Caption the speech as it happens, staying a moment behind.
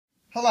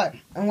Hello,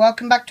 and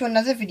welcome back to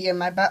another video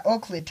made by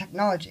All-Clear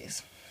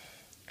Technologies.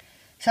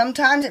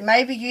 Sometimes it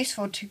may be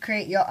useful to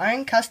create your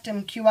own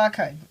custom QR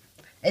code.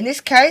 In this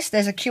case,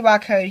 there's a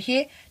QR code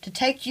here to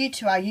take you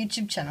to our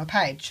YouTube channel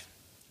page.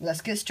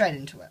 Let's get straight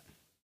into it.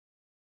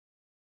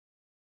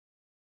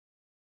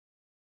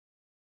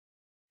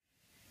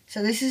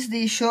 So this is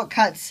the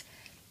Shortcuts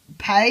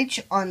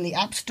page on the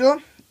App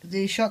Store.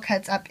 The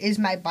Shortcuts app is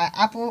made by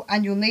Apple,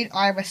 and you'll need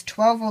iOS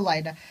 12 or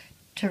later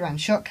to run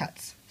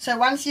Shortcuts. So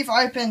once you've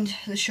opened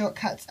the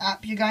Shortcuts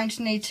app, you're going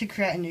to need to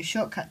create a new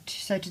shortcut.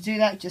 So to do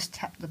that, just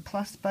tap the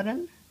plus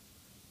button,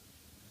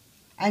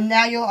 and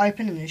now you'll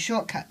open a new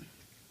shortcut.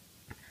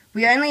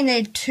 We only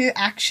need two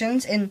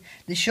actions in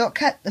the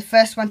shortcut. The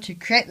first one to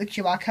create the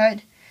QR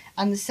code,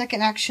 and the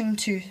second action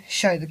to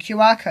show the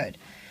QR code.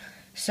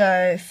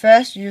 So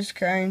first you're just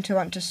going to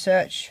want to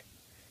search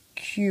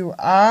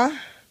QR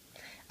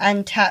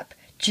and tap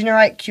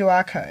generate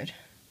QR code.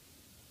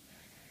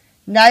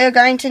 Now you're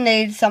going to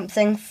need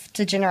something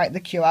to generate the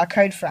QR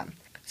code from.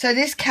 So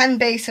this can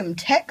be some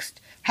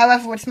text.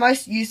 However, what's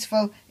most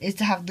useful is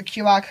to have the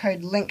QR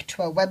code linked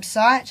to a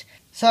website.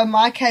 So in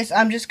my case,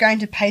 I'm just going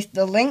to paste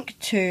the link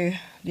to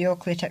the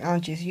All-Clear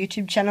Technologies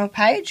YouTube channel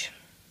page.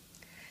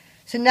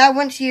 So now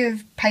once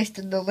you've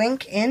pasted the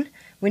link in,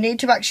 we need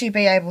to actually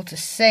be able to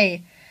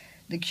see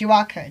the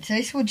QR code. So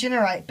this will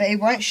generate, but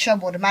it won't show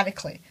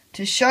automatically.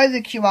 To show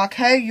the QR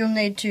code, you'll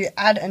need to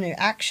add a new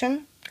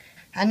action,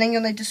 and then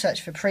you'll need to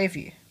search for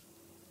preview.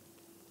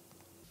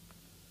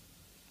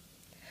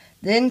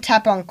 Then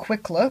tap on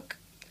Quick Look,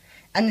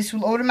 and this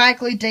will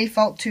automatically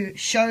default to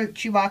show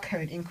QR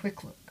code in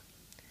Quick Look.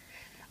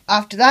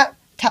 After that,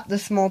 tap the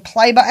small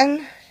play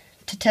button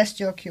to test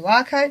your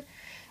QR code,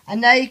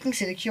 and now you can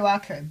see the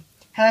QR code.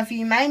 However,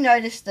 you may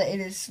notice that it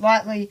is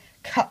slightly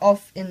cut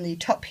off in the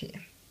top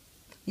here.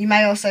 You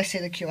may also see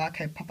the QR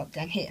code pop up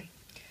down here.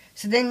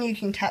 So then you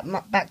can tap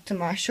back to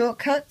My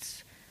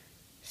Shortcuts,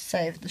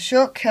 save the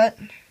shortcut,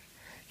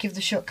 give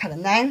the shortcut a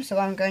name, so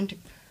I'm going to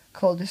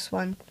call this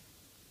one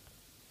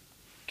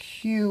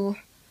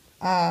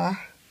QR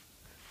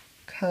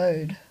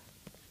Code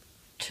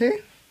 2,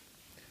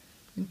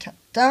 and tap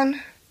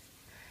Done,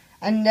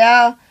 and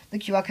now the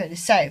QR code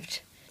is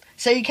saved.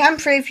 So you can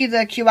preview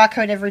the QR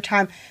code every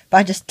time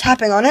by just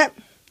tapping on it.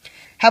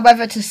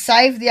 However, to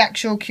save the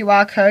actual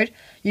QR code,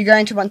 you're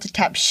going to want to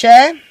tap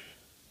Share,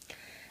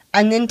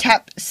 and then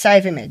tap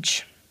Save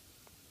Image.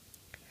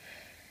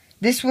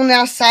 This will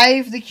now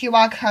save the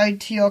QR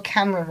code to your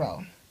camera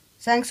roll.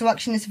 Thanks for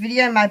watching this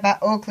video made by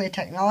All-Clear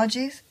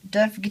Technologies.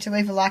 Don't forget to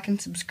leave a like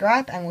and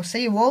subscribe, and we'll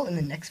see you all in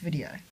the next video.